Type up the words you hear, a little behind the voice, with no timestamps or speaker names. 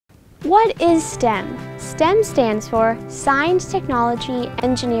What is STEM? STEM stands for Science, Technology,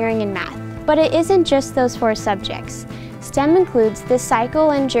 Engineering, and Math. But it isn't just those 4 subjects. STEM includes the cycle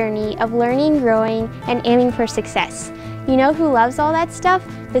and journey of learning, growing, and aiming for success. You know who loves all that stuff?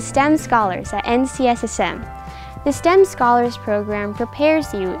 The STEM Scholars at NCSSM. The STEM Scholars program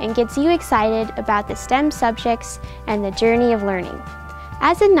prepares you and gets you excited about the STEM subjects and the journey of learning.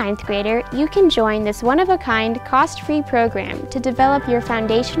 As a 9th grader, you can join this one-of-a-kind, cost-free program to develop your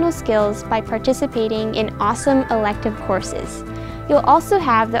foundational skills by participating in awesome elective courses. You'll also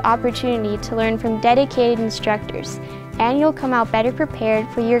have the opportunity to learn from dedicated instructors, and you'll come out better prepared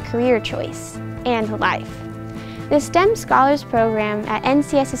for your career choice and life. The STEM Scholars Program at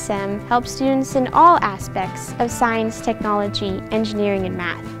NCSSM helps students in all aspects of science, technology, engineering, and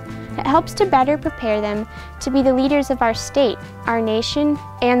math. It helps to better prepare them to be the leaders of our state, our nation,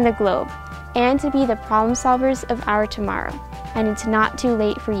 and the globe, and to be the problem solvers of our tomorrow. And it's not too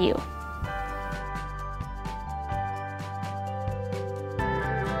late for you.